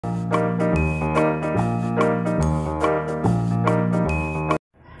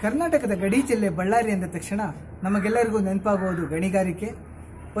ಕರ್ನಾಟಕದ ಗಡಿ ಜಿಲ್ಲೆ ಬಳ್ಳಾರಿ ಎಂದ ತಕ್ಷಣ ನಮಗೆಲ್ಲರಿಗೂ ನೆನಪಾಗುವುದು ಗಣಿಗಾರಿಕೆ,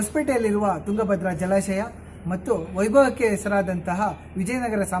 ಹೊಸಪೇಟೆಯಲ್ಲಿರುವ ತುಂಗಭದ್ರಾ ಜಲಾಶಯ ಮತ್ತು ವೈಭವಕ್ಕೆ ಹೆಸರಾದಂತಹ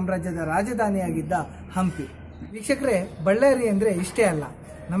ವಿಜಯನಗರ ಸಾಮ್ರಾಜ್ಯದ ರಾಜಧಾನಿಯಾಗಿದ್ದ ಹಂಪಿ. ವೀಕ್ಷಕರೇ, ಬಳ್ಳಾರಿ ಅಂದರೆ ಇಷ್ಟೇ ಅಲ್ಲ,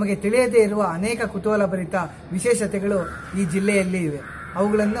 ನಮಗೆ ತಿಳಿಯದೇ ಇರುವ ಅನೇಕ ಕುತೂಹಲಭರಿತ ವಿಶೇಷತೆಗಳು ಈ ಜಿಲ್ಲೆಯಲ್ಲಿ ಇವೆ.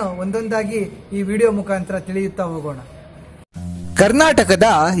 ಅವುಗಳನ್ನು ಒಂದೊಂದಾಗಿ ಈ ವಿಡಿಯೋ ಮುಖಾಂತರ ತಿಳಿಯುತ್ತಾ ಹೋಗೋಣ. ಕರ್ನಾಟಕದ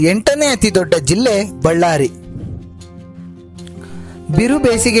 8ನೇ ಅತಿ ದೊಡ್ಡ ಜಿಲ್ಲೆ ಬಳ್ಳಾರಿ. ಬಿರು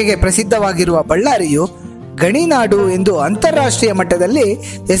ಬೇಸಿಗೆಗೆ ಪ್ರಸಿದ್ಧವಾಗಿರುವ ಬಳ್ಳಾರಿಯು ಗಣಿನಾಡು ಎಂದು ಅಂತಾರಾಷ್ಟ್ರೀಯ ಮಟ್ಟದಲ್ಲಿ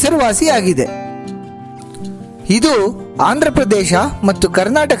ಹೆಸರುವಾಸಿಯಾಗಿದೆ. ಇದು ಆಂಧ್ರ ಪ್ರದೇಶ ಮತ್ತು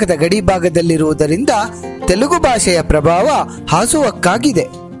ಕರ್ನಾಟಕದ ಗಡಿ ಭಾಗದಲ್ಲಿರುವುದರಿಂದ ತೆಲುಗು ಭಾಷೆಯ ಪ್ರಭಾವ ಹಾಸುಹೊಕ್ಕಾಗಿದೆ.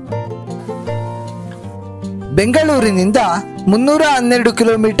 ಬೆಂಗಳೂರಿನಿಂದ 312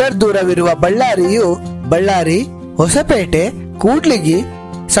 ಕಿಲೋಮೀಟರ್ ದೂರವಿರುವ ಬಳ್ಳಾರಿಯು ಬಳ್ಳಾರಿ, ಹೊಸಪೇಟೆ, ಕೂಡ್ಲಿಗಿ,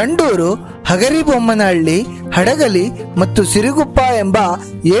 ಸಂಡೂರು, ಹಗರಿಬೊಮ್ಮನಹಳ್ಳಿ, ಹಡಗಲಿ ಮತ್ತು ಸಿರುಗುಪ್ಪ ಎಂಬ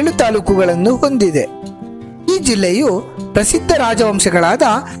 7 ತಾಲೂಕುಗಳನ್ನು ಹೊಂದಿದೆ. ಈ ಜಿಲ್ಲೆಯು ಪ್ರಸಿದ್ಧ ರಾಜವಂಶಗಳಾದ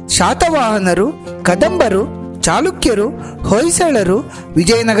ಶಾತವಾಹನರು, ಕದಂಬರು, ಚಾಲುಕ್ಯರು, ಹೊಯ್ಸಳರು,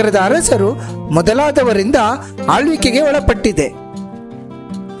 ವಿಜಯನಗರದ ಅರಸರು ಮೊದಲಾದವರಿಂದ ಆಳ್ವಿಕೆಗೆ ಒಳಪಟ್ಟಿದೆ.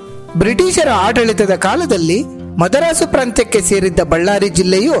 ಬ್ರಿಟಿಷರ ಆಡಳಿತದ ಕಾಲದಲ್ಲಿ ಮದರಾಸು ಪ್ರಾಂತ್ಯಕ್ಕೆ ಸೇರಿದ್ದ ಬಳ್ಳಾರಿ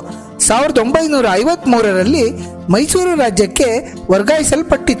ಜಿಲ್ಲೆಯು 1953ರಲ್ಲಿ ಮೈಸೂರು ರಾಜ್ಯಕ್ಕೆ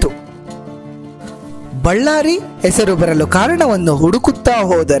ವರ್ಗಾಯಿಸಲ್ಪಟ್ಟಿತು. ಬಳ್ಳಾರಿ ಹೆಸರು ಬರಲು ಕಾರಣವನ್ನು ಹುಡುಕುತ್ತಾ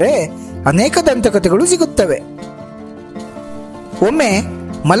ಹೋದರೆ ಅನೇಕ ದಂತಕಥೆಗಳು ಸಿಗುತ್ತವೆ. ಒಮ್ಮೆ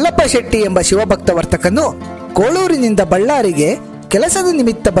ಮಲ್ಲಪ್ಪ ಶೆಟ್ಟಿ ಎಂಬ ಶಿವಭಕ್ತ ವರ್ತಕನು ಕೋಳೂರಿನಿಂದ ಬಳ್ಳಾರಿಗೆ ಕೆಲಸದ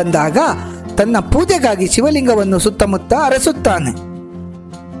ನಿಮಿತ್ತ ಬಂದಾಗ ತನ್ನ ಪೂಜೆಗಾಗಿ ಶಿವಲಿಂಗವನ್ನು ಸುತ್ತಮುತ್ತ ಅರಸುತ್ತಾನೆ.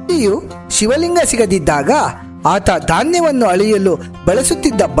 ಶಿವಲಿಂಗ ಸಿಗದಿದ್ದಾಗ ಆತ ಧಾನ್ಯವನ್ನು ಅಳೆಯಲು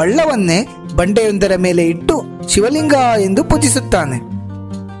ಬಳಸುತ್ತಿದ್ದ ಬಳ್ಳವನ್ನೇ ಬಂಡೆಯೊಂದರ ಮೇಲೆ ಇಟ್ಟು ಶಿವಲಿಂಗ ಎಂದು ಪೂಜಿಸುತ್ತಾನೆ.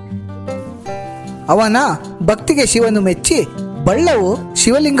 ಅವನ ಭಕ್ತಿಗೆ ಶಿವನು ಮೆಚ್ಚಿ ಬಳ್ಳವು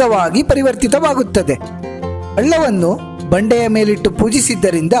ಶಿವಲಿಂಗವಾಗಿ ಪರಿವರ್ತಿತವಾಗುತ್ತದೆ. ಬಳ್ಳವನ್ನು ಬಂಡೆಯ ಮೇಲಿಟ್ಟು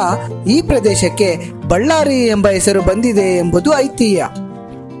ಪೂಜಿಸಿದ್ದರಿಂದ ಈ ಪ್ರದೇಶಕ್ಕೆ ಬಳ್ಳಾರಿ ಎಂಬ ಹೆಸರು ಬಂದಿದೆ ಎಂಬುದು ಐತಿಹ್ಯ.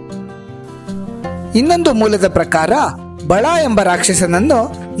 ಇನ್ನೊಂದು ಮೂಲದ ಪ್ರಕಾರ ಬಳ ಎಂಬ ರಾಕ್ಷಸನನ್ನು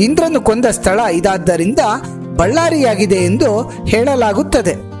ಇಂದ್ರನು ಕೊಂದ ಸ್ಥಳ ಇದಾದ್ದರಿಂದ ಬಳ್ಳಾರಿಯಾಗಿದೆ ಎಂದು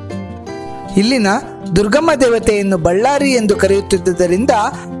ಹೇಳಲಾಗುತ್ತದೆ. ಇಲ್ಲಿನ ದುರ್ಗಮ್ಮ ದೇವತೆಯನ್ನು ಬಳ್ಳಾರಿ ಎಂದು ಕರೆಯುತ್ತಿದ್ದುದರಿಂದ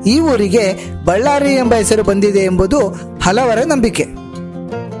ಈ ಊರಿಗೆ ಬಳ್ಳಾರಿ ಎಂಬ ಹೆಸರು ಬಂದಿದೆ ಎಂಬುದು ಹಲವರ ನಂಬಿಕೆ.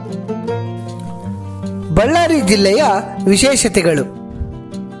 ಬಳ್ಳಾರಿ ಜಿಲ್ಲೆಯ ವಿಶೇಷತೆಗಳು.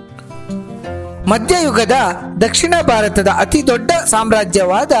 ಮಧ್ಯಯುಗದ ದಕ್ಷಿಣ ಭಾರತದ ಅತಿ ದೊಡ್ಡ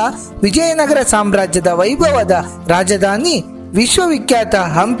ಸಾಮ್ರಾಜ್ಯವಾದ ವಿಜಯನಗರ ಸಾಮ್ರಾಜ್ಯದ ವೈಭವದ ರಾಜಧಾನಿ ವಿಶ್ವವಿಖ್ಯಾತ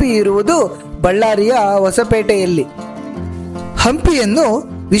ಹಂಪಿ ಇರುವುದು ಬಳ್ಳಾರಿಯ ಹೊಸಪೇಟೆಯಲ್ಲಿ. ಹಂಪಿಯನ್ನು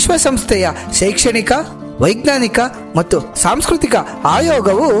ವಿಶ್ವಸಂಸ್ಥೆಯ ಶೈಕ್ಷಣಿಕ, ವೈಜ್ಞಾನಿಕ ಮತ್ತು ಸಾಂಸ್ಕೃತಿಕ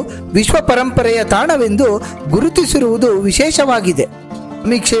ಆಯೋಗವು ವಿಶ್ವ ಪರಂಪರೆಯ ತಾಣವೆಂದು ಗುರುತಿಸಿರುವುದು ವಿಶೇಷವಾಗಿದೆ.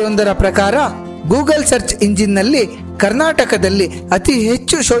 ಸಮೀಕ್ಷೆಯೊಂದರ ಪ್ರಕಾರ ಗೂಗಲ್ ಸರ್ಚ್ ಇಂಜಿನ್ನಲ್ಲಿ ಕರ್ನಾಟಕದಲ್ಲಿ ಅತಿ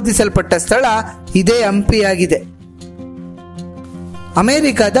ಹೆಚ್ಚು ಶೋಧಿಸಲ್ಪಟ್ಟ ಸ್ಥಳ ಇದೇ ಹಂಪಿಯಾಗಿದೆ.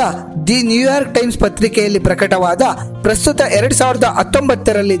 ಅಮೆರಿಕದ ದಿ ನ್ಯೂಯಾರ್ಕ್ ಟೈಮ್ಸ್ ಪತ್ರಿಕೆಯಲ್ಲಿ ಪ್ರಕಟವಾದ ಪ್ರಸ್ತುತ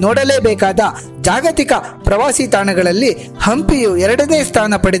 2019ರಲ್ಲಿ ನೋಡಲೇಬೇಕಾದ ಜಾಗತಿಕ ಪ್ರವಾಸಿ ತಾಣಗಳಲ್ಲಿ ಹಂಪಿಯು 2ನೇ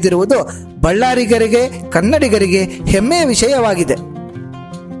ಸ್ಥಾನ ಪಡೆದಿರುವುದು ಬಳ್ಳಾರಿಗರಿಗೆ, ಕನ್ನಡಿಗರಿಗೆ ಹೆಮ್ಮೆಯ ವಿಷಯವಾಗಿದೆ.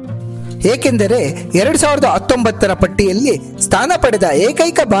 ಏಕೆಂದರೆ 2019ರ ಪಟ್ಟಿಯಲ್ಲಿ ಸ್ಥಾನ ಪಡೆದ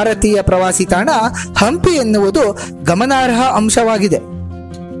ಏಕೈಕ ಭಾರತೀಯ ಪ್ರವಾಸಿ ತಾಣ ಹಂಪಿ ಎನ್ನುವುದು ಗಮನಾರ್ಹ ಅಂಶವಾಗಿದೆ.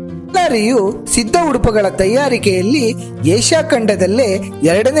 ಬಳ್ಳಾರಿಯು ಸಿದ್ಧ ಉಡುಪುಗಳ ತಯಾರಿಕೆಯಲ್ಲಿ ಏಷ್ಯಾ ಖಂಡದಲ್ಲೇ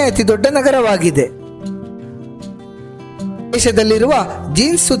 2ನೇ ಅತಿ ದೊಡ್ಡ ನಗರವಾಗಿದೆ. ದೇಶದಲ್ಲಿರುವ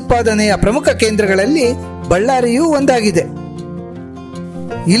ಜೀನ್ಸ್ ಉತ್ಪಾದನೆಯ ಪ್ರಮುಖ ಕೇಂದ್ರಗಳಲ್ಲಿ ಬಳ್ಳಾರಿಯೂ ಒಂದಾಗಿದೆ.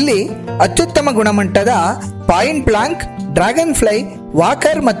 ಇಲ್ಲಿ ಅತ್ಯುತ್ತಮ ಗುಣಮಟ್ಟದ point blank, dragon fly,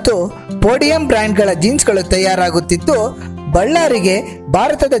 walker ಮತ್ತು ಪೋಡಿಯಂ ಬ್ರ್ಯಾಂಡ್ಗಳ ಜೀನ್ಸ್ಗಳು ತಯಾರಾಗುತ್ತಿದ್ದು ಬಳ್ಳಾರಿಗೆ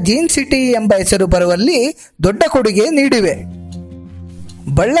ಭಾರತದ ಜೀನ್ಸ್ ಸಿಟಿ ಎಂಬ ಹೆಸರು ಬರುವಲ್ಲಿ ದೊಡ್ಡ ಕೊಡುಗೆ ನೀಡಿವೆ.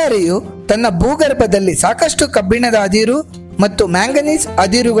 ಬಳ್ಳಾರಿಯು ತನ್ನ ಭೂಗರ್ಭದಲ್ಲಿ ಸಾಕಷ್ಟು ಕಬ್ಬಿಣದ ಅದಿರು ಮತ್ತು ಮ್ಯಾಂಗನೀಸ್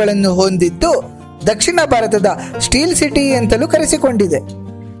ಅದಿರುಗಳನ್ನು ಹೊಂದಿದ್ದು ದಕ್ಷಿಣ ಭಾರತದ ಸ್ಟೀಲ್ ಸಿಟಿ ಅಂತಲೂ ಕರೆಸಿಕೊಂಡಿದೆ.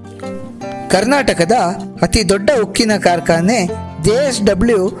 ಕರ್ನಾಟಕದ ಅತಿ ದೊಡ್ಡ ಉಕ್ಕಿನ ಕಾರ್ಖಾನೆ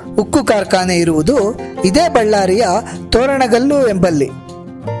JSW ಉಕ್ಕು ಕಾರ್ಖಾನೆ ಇರುವುದು ಇದೇ ಬಳ್ಳಾರಿಯ ತೋರಣಗಲ್ಲು ಎಂಬಲ್ಲಿ.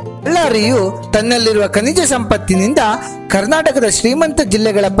 ಬಳ್ಳಾರಿಯು ತನ್ನಲ್ಲಿರುವ ಖನಿಜ ಸಂಪತ್ತಿನಿಂದ ಕರ್ನಾಟಕದ ಶ್ರೀಮಂತ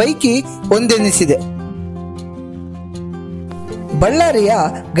ಜಿಲ್ಲೆಗಳ ಪೈಕಿ ಒಂದೆನಿಸಿದೆ. ಬಳ್ಳಾರಿಯ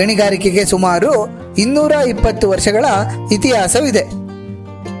ಗಣಿಗಾರಿಕೆಗೆ ಸುಮಾರು 220 ವರ್ಷಗಳ ಇತಿಹಾಸವಿದೆ.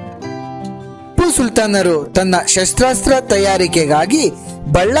 ಟಿಪ್ಪು ಸುಲ್ತಾನರು ತನ್ನ ಶಸ್ತ್ರಾಸ್ತ್ರ ತಯಾರಿಕೆಗಾಗಿ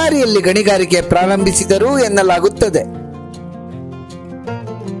ಬಳ್ಳಾರಿಯಲ್ಲಿ ಗಣಿಗಾರಿಕೆ ಪ್ರಾರಂಭಿಸಿದರು ಎನ್ನಲಾಗುತ್ತದೆ.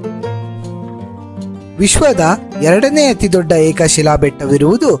 ವಿಶ್ವದ 2ನೇ ಅತಿ ದೊಡ್ಡ ಏಕಶಿಲಾ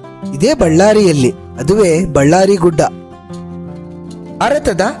ಬೆಟ್ಟವಿರುವುದು ಇದೇ ಬಳ್ಳಾರಿಯಲ್ಲಿ, ಅದುವೇ ಬಳ್ಳಾರಿ ಗುಡ್ಡ.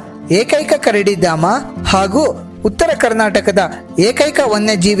 ಭಾರತದ ಏಕೈಕ ಕರಡಿ ಧಾಮ ಹಾಗೂ ಉತ್ತರ ಕರ್ನಾಟಕದ ಏಕೈಕ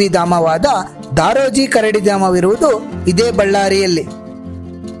ವನ್ಯಜೀವಿ ಧಾಮವಾದ ದಾರೋಜಿ ಕರಡಿ ಧಾಮವಿರುವುದು ಇದೇ ಬಳ್ಳಾರಿಯಲ್ಲಿ.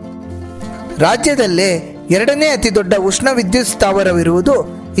 ರಾಜ್ಯದಲ್ಲೇ ಎರಡನೇ ಅತಿ ದೊಡ್ಡ ಉಷ್ಣ ವಿದ್ಯುತ್ ಸ್ಥಾವರವಿರುವುದು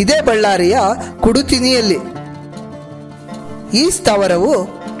ಇದೇ ಬಳ್ಳಾರಿಯ ಕುಡುತಿನಿಯಲ್ಲಿ. ಈ ಸ್ಥಾವರವು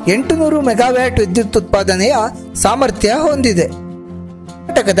 800 ಮೆಗಾವ್ಯಾಟ್ ವಿದ್ಯುತ್ ಉತ್ಪಾದನೆಯ ಸಾಮರ್ಥ್ಯ ಹೊಂದಿದೆ.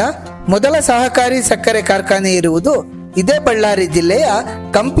 ಕರ್ನಾಟಕದ ಮೊದಲ ಸಹಕಾರಿ ಸಕ್ಕರೆ ಕಾರ್ಖಾನೆ ಇರುವುದು ಇದೇ ಬಳ್ಳಾರಿ ಜಿಲ್ಲೆಯ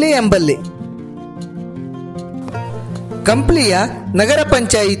ಕಂಪ್ಲಿ ಎಂಬಲ್ಲಿ. ಕಂಪ್ಲಿಯ ನಗರ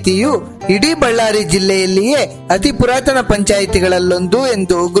ಪಂಚಾಯಿತಿಯು ಇಡೀ ಬಳ್ಳಾರಿ ಜಿಲ್ಲೆಯಲ್ಲಿಯೇ ಅತಿ ಪುರಾತನ ಪಂಚಾಯಿತಿಗಳಲ್ಲೊಂದು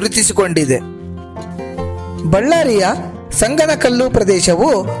ಎಂದು ಗುರುತಿಸಿಕೊಂಡಿದೆ. ಬಳ್ಳಾರಿಯ ಸಂಗನಕಲ್ಲು ಪ್ರದೇಶವು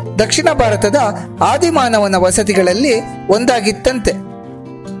ದಕ್ಷಿಣ ಭಾರತದ ಆದಿಮಾನವನ ವಸತಿಗಳಲ್ಲಿ ಒಂದಾಗಿತ್ತಂತೆ.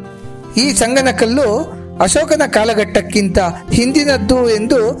 ಈ ಸಂಗನಕಲ್ಲು ಅಶೋಕನ ಕಾಲಘಟ್ಟಕ್ಕಿಂತ ಹಿಂದಿನದ್ದು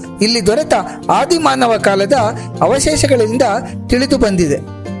ಎಂದು ಇಲ್ಲಿ ದೊರೆತ ಆದಿಮಾನವ ಕಾಲದ ಅವಶೇಷಗಳಿಂದ ತಿಳಿದು ಬಂದಿದೆ.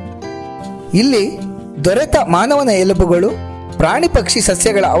 ಇಲ್ಲಿ ದೊರೆತ ಮಾನವನ ಎಲುಬುಗಳು, ಪ್ರಾಣಿ ಪಕ್ಷಿ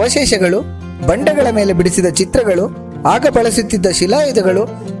ಸಸ್ಯಗಳ ಅವಶೇಷಗಳು, ಬಂಡೆಗಳ ಮೇಲೆ ಬಿಡಿಸಿದ ಚಿತ್ರಗಳು, ಆಗ ಬಳಸುತ್ತಿದ್ದ ಶಿಲಾಯುಧಗಳು,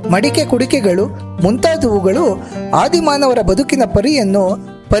 ಮಡಿಕೆ ಕುಡಿಕೆಗಳು ಮುಂತಾದವುಗಳು ಆದಿಮಾನವರ ಬದುಕಿನ ಪರಿಯನ್ನು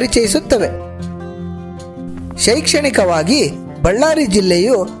ಪರಿಚಯಿಸುತ್ತವೆ. ಶೈಕ್ಷಣಿಕವಾಗಿ ಬಳ್ಳಾರಿ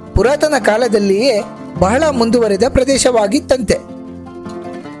ಜಿಲ್ಲೆಯು ಪುರಾತನ ಕಾಲದಲ್ಲಿಯೇ ಬಹಳ ಮುಂದುವರೆದ ಪ್ರದೇಶವಾಗಿತ್ತಂತೆ.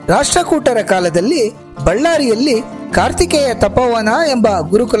 ರಾಷ್ಟ್ರಕೂಟರ ಕಾಲದಲ್ಲಿ ಬಳ್ಳಾರಿಯಲ್ಲಿ ಕಾರ್ತಿಕೇಯ ತಪೋವನ ಎಂಬ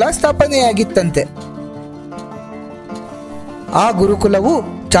ಗುರುಕುಲ ಸ್ಥಾಪನೆಯಾಗಿತ್ತಂತೆ. ಆ ಗುರುಕುಲವು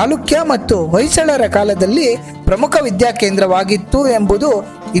ಚಾಲುಕ್ಯ ಮತ್ತು ಹೊಯ್ಸಳರ ಕಾಲದಲ್ಲಿ ಪ್ರಮುಖ ವಿದ್ಯಾಕೇಂದ್ರವಾಗಿತ್ತು ಎಂಬುದು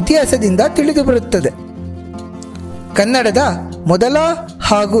ಇತಿಹಾಸದಿಂದ ತಿಳಿದುಬರುತ್ತದೆ. ಕನ್ನಡದ ಮೊದಲ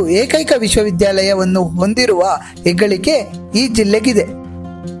ಹಾಗೂ ಏಕೈಕ ವಿಶ್ವವಿದ್ಯಾಲಯವನ್ನು ಹೊಂದಿರುವ ಹೆಗ್ಗಳಿಕೆ ಈ ಜಿಲ್ಲೆಗಿದೆ.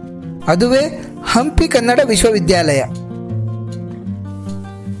 ಅದುವೇ ಹಂಪಿ ಕನ್ನಡ ವಿಶ್ವವಿದ್ಯಾಲಯ.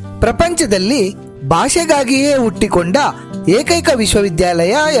 ಪ್ರಪಂಚದಲ್ಲಿ ಭಾಷೆಗಾಗಿಯೇ ಹುಟ್ಟಿಕೊಂಡ ಏಕೈಕ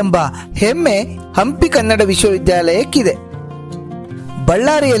ವಿಶ್ವವಿದ್ಯಾಲಯ ಎಂಬ ಹೆಮ್ಮೆ ಹಂಪಿ ಕನ್ನಡ ವಿಶ್ವವಿದ್ಯಾಲಯಕ್ಕಿದೆ.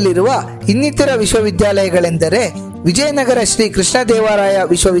 ಬಳ್ಳಾರಿಯಲ್ಲಿರುವ ಇನ್ನಿತರ ವಿಶ್ವವಿದ್ಯಾಲಯಗಳೆಂದರೆ ವಿಜಯನಗರ ಶ್ರೀ ಕೃಷ್ಣದೇವರಾಯ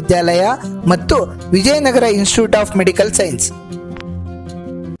ವಿಶ್ವವಿದ್ಯಾಲಯ ಮತ್ತು Vijayanagara institute of medical science.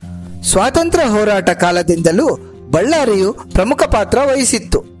 ಸ್ವಾತಂತ್ರ್ಯ ಹೋರಾಟ ಕಾಲದಿಂದಲೂ ಬಳ್ಳಾರಿಯು ಪ್ರಮುಖ ಪಾತ್ರ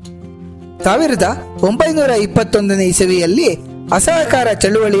ವಹಿಸಿತ್ತು. 1921 ಇಸವಿಯಲ್ಲಿ ಅಸಹಕಾರ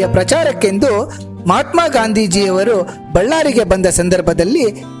ಚಳುವಳಿಯ ಪ್ರಚಾರಕ್ಕೆಂದು ಮಹಾತ್ಮ ಗಾಂಧೀಜಿಯವರು ಬಳ್ಳಾರಿಗೆ ಬಂದ ಸಂದರ್ಭದಲ್ಲಿ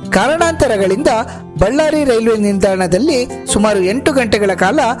ಕಾರಣಾಂತರಗಳಿಂದ ಬಳ್ಳಾರಿ ರೈಲ್ವೆ ನಿಲ್ದಾಣದಲ್ಲಿ ಸುಮಾರು 8 ಗಂಟೆಗಳ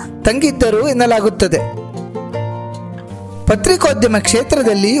ಕಾಲ ತಂಗಿದ್ದರು ಎನ್ನಲಾಗುತ್ತದೆ. ಪತ್ರಿಕೋದ್ಯಮ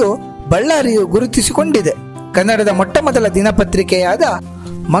ಕ್ಷೇತ್ರದಲ್ಲಿಯೂ ಬಳ್ಳಾರಿಯು ಗುರುತಿಸಿಕೊಂಡಿದೆ. ಕನ್ನಡದ ಮೊಟ್ಟಮೊದಲ ದಿನಪತ್ರಿಕೆಯಾದ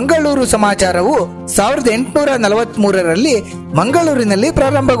ಮಂಗಳೂರು ಸಮಾಚಾರವು 1843ರಲ್ಲಿ ಮಂಗಳೂರಿನಲ್ಲಿ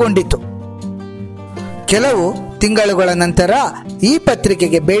ಪ್ರಾರಂಭಗೊಂಡಿತು. ಕೆಲವು ತಿಂಗಳುಗಳ ನಂತರ ಈ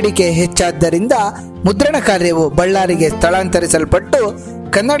ಪತ್ರಿಕೆಗೆ ಬೇಡಿಕೆ ಹೆಚ್ಚಾದ್ದರಿಂದ ಮುದ್ರಣ ಕಾರ್ಯವು ಬಳ್ಳಾರಿಗೆ ಸ್ಥಳಾಂತರಿಸಲ್ಪಟ್ಟು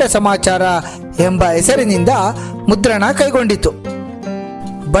ಕನ್ನಡ ಸಮಾಚಾರ ಎಂಬ ಹೆಸರಿನಿಂದ ಮುದ್ರಣ ಕೈಗೊಂಡಿತು.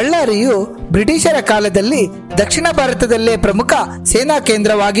 ಬಳ್ಳಾರಿಯು ಬ್ರಿಟಿಷರ ಕಾಲದಲ್ಲಿ ದಕ್ಷಿಣ ಭಾರತದಲ್ಲೇ ಪ್ರಮುಖ ಸೇನಾ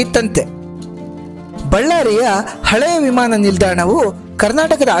ಕೇಂದ್ರವಾಗಿತ್ತಂತೆ. ಬಳ್ಳಾರಿಯ ಹಳೆಯ ವಿಮಾನ ನಿಲ್ದಾಣವು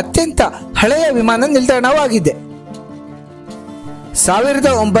ಕರ್ನಾಟಕದ ಅತ್ಯಂತ ಹಳೆಯ ವಿಮಾನ ನಿಲ್ದಾಣವಾಗಿದೆ.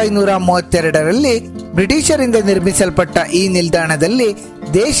 1932ರಲ್ಲಿ ಬ್ರಿಟಿಷರಿಂದ ನಿರ್ಮಿಸಲ್ಪಟ್ಟ ಈ ನಿಲ್ದಾಣದಲ್ಲಿ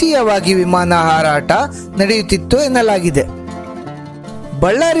ದೇಶೀಯವಾಗಿ ವಿಮಾನ ಹಾರಾಟ ನಡೆಯುತ್ತಿತ್ತು ಎನ್ನಲಾಗಿದೆ.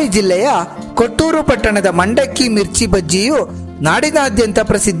 ಬಳ್ಳಾರಿ ಜಿಲ್ಲೆಯ ಕೊಟ್ಟೂರು ಪಟ್ಟಣದ ಮಂಡಕ್ಕಿ ಮಿರ್ಚಿ ಬಜ್ಜಿಯು ನಾಡಿನಾದ್ಯಂತ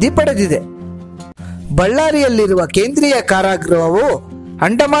ಪ್ರಸಿದ್ಧಿ ಪಡೆದಿದೆ. ಬಳ್ಳಾರಿಯಲ್ಲಿರುವ ಕೇಂದ್ರೀಯ ಕಾರಾಗೃಹವು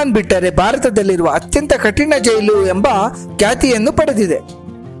ಅಂಡಮಾನ್ ಬಿಟ್ಟರೆ ಭಾರತದಲ್ಲಿರುವ ಅತ್ಯಂತ ಕಠಿಣ ಜೈಲು ಎಂಬ ಖ್ಯಾತಿಯನ್ನು ಪಡೆದಿದೆ.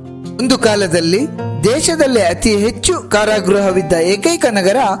 ಒಂದು ಕಾಲದಲ್ಲಿ ದೇಶದಲ್ಲೇ ಅತಿ ಹೆಚ್ಚು ಕಾರಾಗೃಹವಿದ್ದ ಏಕೈಕ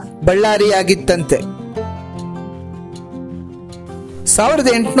ನಗರ ಬಳ್ಳಾರಿಯಾಗಿತ್ತಂತೆ.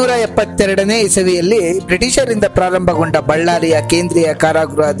 1872ನೇ ಇಸವಿಯಲ್ಲಿ ಬ್ರಿಟಿಷರಿಂದ ಪ್ರಾರಂಭಗೊಂಡ ಬಳ್ಳಾರಿಯ ಕೇಂದ್ರೀಯ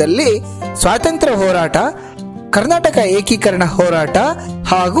ಕಾರಾಗೃಹದಲ್ಲಿ ಸ್ವಾತಂತ್ರ್ಯ ಹೋರಾಟ, ಕರ್ನಾಟಕ ಏಕೀಕರಣ ಹೋರಾಟ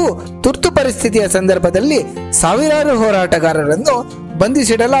ಹಾಗೂ ತುರ್ತು ಪರಿಸ್ಥಿತಿಯ ಸಂದರ್ಭದಲ್ಲಿ ಸಾವಿರಾರು ಹೋರಾಟಗಾರರನ್ನು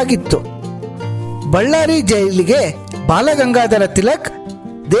ಬಂಧಿಸಿಡಲಾಗಿತ್ತು. ಬಳ್ಳಾರಿ ಜೈಲಿಗೆ ಬಾಲಗಂಗಾಧರ ತಿಲಕ್,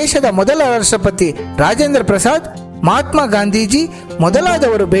 ದೇಶದ ಮೊದಲ ರಾಷ್ಟ್ರಪತಿ ರಾಜೇಂದ್ರ ಪ್ರಸಾದ್, ಮಹಾತ್ಮ ಗಾಂಧೀಜಿ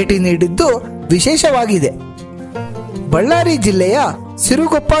ಮೊದಲಾದವರು ಭೇಟಿ ನೀಡಿದ್ದು ವಿಶೇಷವಾಗಿದೆ. ಬಳ್ಳಾರಿ ಜಿಲ್ಲೆಯ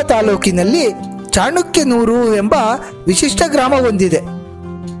ಸಿರುಗುಪ್ಪ ತಾಲೂಕಿನಲ್ಲಿ ಚಾಣಕ್ಯನೂರು ಎಂಬ ವಿಶಿಷ್ಟ ಗ್ರಾಮ ಹೊಂದಿದೆ.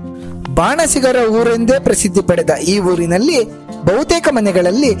 ಬಾಣಸಿಗರ ಊರೆಂದೇ ಪ್ರಸಿದ್ಧಿ ಪಡೆದ ಈ ಊರಿನಲ್ಲಿ ಬಹುತೇಕ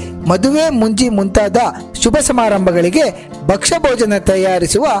ಮನೆಗಳಲ್ಲಿ ಮದುವೆ, ಮುಂಜಿ ಮುಂತಾದ ಶುಭ ಸಮಾರಂಭಗಳಿಗೆ ಭಕ್ಷ್ಯ ಭೋಜನ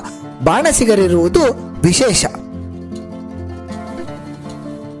ತಯಾರಿಸುವ ಬಾಣಸಿಗರಿರುವುದು ವಿಶೇಷ.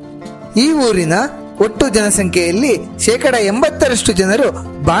 ಈ ಊರಿನ ಒಟ್ಟು ಜನಸಂಖ್ಯೆಯಲ್ಲಿ 80% ಜನರು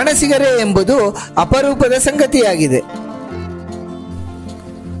ಬಾಣಸಿಗರೇ ಎಂಬುದು ಅಪರೂಪದ ಸಂಗತಿಯಾಗಿದೆ.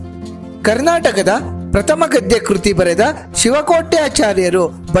 ಕರ್ನಾಟಕದ ಪ್ರಥಮ ಗದ್ಯ ಕೃತಿ ಬರೆದ ಶಿವಕೋಟ್ಯಾಚಾರ್ಯರು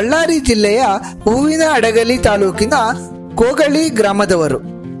ಬಳ್ಳಾರಿ ಜಿಲ್ಲೆಯ ಹೂವಿನ ಹಡಗಲಿ ತಾಲೂಕಿನ ಕೋಗಳಿ ಗ್ರಾಮದವರು.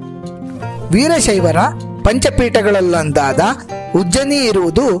 ವೀರಶೈವರ ಪಂಚಪೀಠಗಳಲ್ಲೊಂದಾದ ಉಜ್ಜನಿ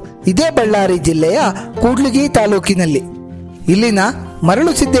ಇರುವುದು ಇದೇ ಬಳ್ಳಾರಿ ಜಿಲ್ಲೆಯ ಕೂಡ್ಲಿಗಿ ತಾಲೂಕಿನಲ್ಲಿ. ಇಲ್ಲಿನ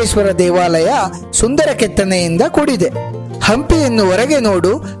ಮರಳು ಸಿದ್ದೇಶ್ವರ ದೇವಾಲಯ ಸುಂದರ ಕೆತ್ತನೆಯಿಂದ ಕೂಡಿದೆ. ಹಂಪಿಯನ್ನು ಹೊರಗೆ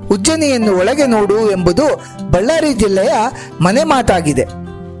ನೋಡು, ಉಜ್ಜನಿಯನ್ನು ಒಳಗೆ ನೋಡು ಎಂಬುದು ಬಳ್ಳಾರಿ ಜಿಲ್ಲೆಯ ಮನೆ ಮಾತಾಗಿದೆ.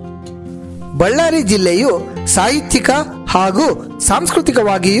 ಬಳ್ಳಾರಿ ಜಿಲ್ಲೆಯು ಸಾಹಿತ್ಯಿಕ ಹಾಗೂ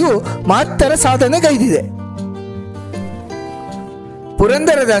ಸಾಂಸ್ಕೃತಿಕವಾಗಿಯೂ ಮಹತ್ತರ ಸಾಧನೆಗೈದಿದೆ.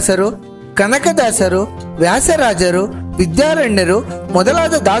 ಪುರಂದರದಾಸರು, ಕನಕದಾಸರು, ವ್ಯಾಸರಾಜರು, ವಿದ್ಯಾರಣ್ಯರು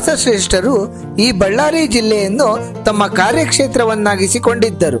ಮೊದಲಾದ ದಾಸಶ್ರೇಷ್ಠರು ಈ ಬಳ್ಳಾರಿ ಜಿಲ್ಲೆಯನ್ನು ತಮ್ಮ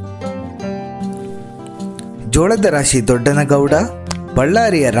ಕಾರ್ಯಕ್ಷೇತ್ರವನ್ನಾಗಿಸಿಕೊಂಡಿದ್ದರು. ಜೋಳದ ರಾಶಿ ದೊಡ್ಡನಗೌಡ,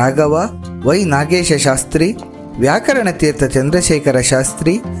 ಬಳ್ಳಾರಿಯ ರಾಘವ, ವೈ ನಾಗೇಶ ಶಾಸ್ತ್ರಿ, ವ್ಯಾಕರಣ ತೀರ್ಥ ಚಂದ್ರಶೇಖರ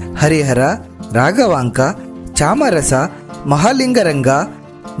ಶಾಸ್ತ್ರಿ, ಹರಿಹರ, ರಾಘವಾಂಕ, ಚಾಮರಸ, ಮಹಾಲಿಂಗರಂಗ,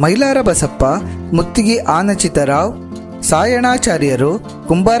 ಮೈಲಾರ ಬಸಪ್ಪ, ಮುತ್ತಿಗಿ ಆನಚಿತರಾವ್, ಸಾಯಣಾಚಾರ್ಯರು,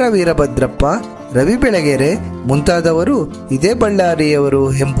 ಕುಂಬಾರ ವೀರಭದ್ರಪ್ಪ, ರವಿ ಬೆಳಗೆರೆ ಮುಂತಾದವರು ಇದೇ ಬಳ್ಳಾರಿಯವರು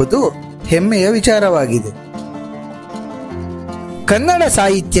ಎಂಬುದು ಹೆಮ್ಮೆಯ ವಿಚಾರವಾಗಿದೆ. ಕನ್ನಡ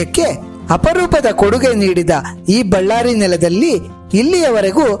ಸಾಹಿತ್ಯಕ್ಕೆ ಅಪರೂಪದ ಕೊಡುಗೆ ನೀಡಿದ ಈ ಬಳ್ಳಾರಿ ನೆಲದಲ್ಲಿ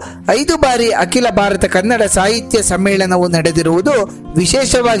ಇಲ್ಲಿಯವರೆಗೂ 5 ಬಾರಿ ಅಖಿಲ ಭಾರತ ಕನ್ನಡ ಸಾಹಿತ್ಯ ಸಮ್ಮೇಳನವು ನಡೆದಿರುವುದು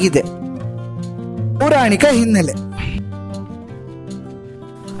ವಿಶೇಷವಾಗಿದೆ. ಪೌರಾಣಿಕ ಹಿನ್ನೆಲೆ.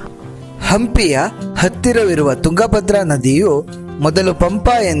 ಹಂಪಿಯ ಹತ್ತಿರವಿರುವ ತುಂಗಭದ್ರಾ ನದಿಯು ಮೊದಲು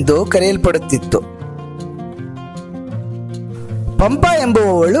ಪಂಪಾ ಎಂದು ಕರೆಯಲ್ಪಡುತ್ತಿತ್ತು. ಪಂಪಾ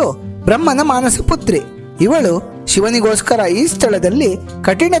ಎಂಬುವವಳು ಬ್ರಹ್ಮನ ಮಾನಸ ಪುತ್ರಿ. ಇವಳು ಶಿವನಿಗೋಸ್ಕರ ಈ ಸ್ಥಳದಲ್ಲಿ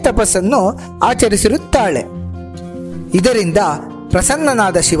ಕಠಿಣ ತಪಸ್ಸನ್ನು ಆಚರಿಸಿರುತ್ತಾಳೆ. ಇದರಿಂದ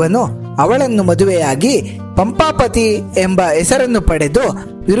ಪ್ರಸನ್ನನಾದ ಶಿವನು ಅವಳನ್ನು ಮದುವೆಯಾಗಿ ಪಂಪಾಪತಿ ಎಂಬ ಹೆಸರನ್ನು ಪಡೆದು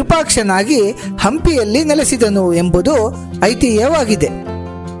ವಿರೂಪಾಕ್ಷನಾಗಿ ಹಂಪಿಯಲ್ಲಿ ನೆಲೆಸಿದನು ಎಂಬುದು ಐತಿಹ್ಯವಾಗಿದೆ.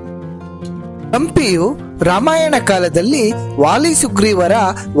 ಹಂಪಿಯು ರಾಮಾಯಣ ಕಾಲದಲ್ಲಿ ವಾಲಿ ಸುಗ್ರೀವರ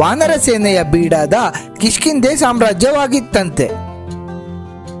ವಾನರ ಸೇನೆಯ ಬೀಡಾದ ಕಿಷ್ಕಿಂಧೆ ಸಾಮ್ರಾಜ್ಯವಾಗಿತ್ತಂತೆ.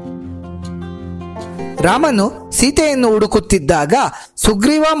 ರಾಮನು ಸೀತೆಯನ್ನು ಹುಡುಕುತ್ತಿದ್ದಾಗ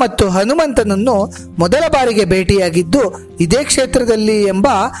ಸುಗ್ರೀವ ಮತ್ತು ಹನುಮಂತನನ್ನು ಮೊದಲ ಬಾರಿಗೆ ಭೇಟಿಯಾಗಿದ್ದು ಇದೇ ಕ್ಷೇತ್ರದಲ್ಲಿ ಎಂಬ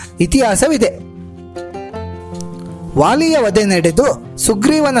ಇತಿಹಾಸವಿದೆ. ವಾಲಿಯ ವಧೆ ನಡೆದು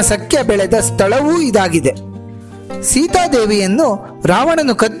ಸುಗ್ರೀವನ ಸಖ್ಯ ಬೆಳೆದ ಸ್ಥಳವೂ ಇದಾಗಿದೆ. ಸೀತಾದೇವಿಯನ್ನು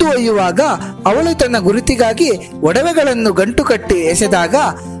ರಾವಣನು ಕದ್ದು ಒಯ್ಯುವಾಗ ಅವಳು ತನ್ನ ಗುರುತಿಗಾಗಿ ಒಡವೆಗಳನ್ನು ಗಂಟು ಕಟ್ಟಿ ಎಸೆದಾಗ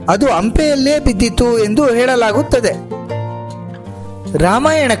ಅದು ಹಂಪೆಯಲ್ಲೇ ಬಿದ್ದಿತು ಎಂದು ಹೇಳಲಾಗುತ್ತದೆ.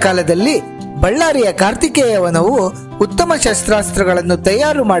 ರಾಮಾಯಣ ಕಾಲದಲ್ಲಿ ಬಳ್ಳಾರಿಯ ಕಾರ್ತಿಕೇಯ ವನವು ಉತ್ತಮ ಶಸ್ತ್ರಾಸ್ತ್ರಗಳನ್ನು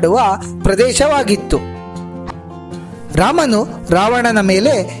ತಯಾರು ಮಾಡುವ ಪ್ರದೇಶವಾಗಿತ್ತು. ರಾಮನು ರಾವಣನ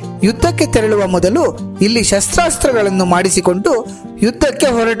ಮೇಲೆ ಯುದ್ಧಕ್ಕೆ ತೆರಳುವ ಮೊದಲು ಇಲ್ಲಿ ಶಸ್ತ್ರಾಸ್ತ್ರಗಳನ್ನು ಮಾಡಿಸಿಕೊಂಡು ಯುದ್ಧಕ್ಕೆ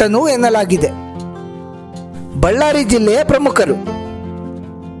ಹೊರಟನು ಎನ್ನಲಾಗಿದೆ. ಬಳ್ಳಾರಿ ಜಿಲ್ಲೆಯ ಪ್ರಮುಖರು: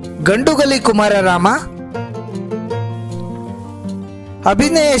 ಗಂಡುಗಲಿ ಕುಮಾರರಾಮ,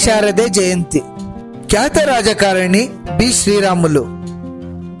 ಅಭಿನಯ ಶಾರದೆ ಜಯಂತಿ, ಖ್ಯಾತ ರಾಜಕಾರಣಿ ಬಿ ಶ್ರೀರಾಮುಲು,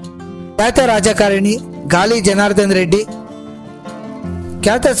 ಖ್ಯಾತ ರಾಜಕಾರಣಿ ಗಾಲಿ ಜನಾರ್ದನ್ ರೆಡ್ಡಿ,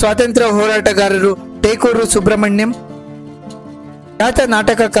 ಖ್ಯಾತ ಸ್ವಾತಂತ್ರ್ಯ ಹೋರಾಟಗಾರರು ಟೇಕೂರು ಸುಬ್ರಹ್ಮಣ್ಯಂ, ಖ್ಯಾತ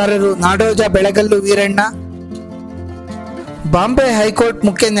ನಾಟಕಕಾರರು ನಾಡೋಜ ಬೆಳಗಲ್ಲು ವೀರಣ್ಣ, ಬಾಂಬೆ ಹೈಕೋರ್ಟ್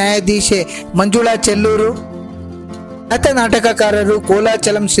ಮುಖ್ಯ ನ್ಯಾಯಾಧೀಶೆ ಮಂಜುಳಾ ಚೆಲ್ಲೂರು, ಖ್ಯಾತ ನಾಟಕಕಾರರು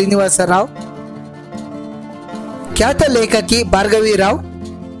ಕೋಲಾಚಲಂ ಶ್ರೀನಿವಾಸರಾವ್, ಖ್ಯಾತ ಲೇಖಕಿ ಭಾರ್ಗವಿ ರಾವ್,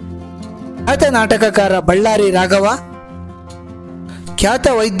 ಖ್ಯಾತ ನಾಟಕಕಾರ ಬಳ್ಳಾರಿ ರಾಘವ, ಖ್ಯಾತ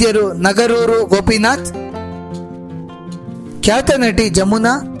ವೈದ್ಯರು ನಗರೂರು ಗೋಪಿನಾಥ್, ಖ್ಯಾತ ನಟಿ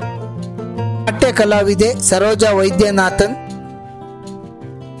ಜಮುನಾ, ನಾಟ್ಯ ಕಲಾವಿದೆ ಸರೋಜಾ ವೈದ್ಯನಾಥನ್.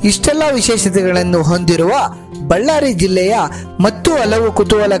 ಇಷ್ಟೆಲ್ಲ ವಿಶೇಷತೆಗಳನ್ನು ಹೊಂದಿರುವ ಬಳ್ಳಾರಿ ಜಿಲ್ಲೆಯ ಮತ್ತು ಹಲವು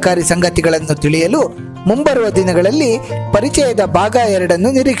ಕುತೂಹಲಕಾರಿ ಸಂಗತಿಗಳನ್ನು ತಿಳಿಯಲು ಮುಂಬರುವ ದಿನಗಳಲ್ಲಿ ಪರಿಚಯದ ಭಾಗ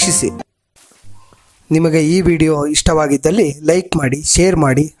 2 ನಿರೀಕ್ಷಿಸಿ. ನಿಮಗೆ ಈ ವಿಡಿಯೋ ಇಷ್ಟವಾಗಿದ್ದಲ್ಲಿ ಲೈಕ್ ಮಾಡಿ, ಶೇರ್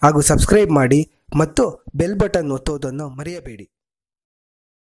ಮಾಡಿ ಹಾಗೂ ಸಬ್ಸ್ಕ್ರೈಬ್ ಮಾಡಿ ಮತ್ತು ಬೆಲ್ ಬಟನ್ ಒತ್ತುವುದನ್ನು ಮರೆಯಬೇಡಿ.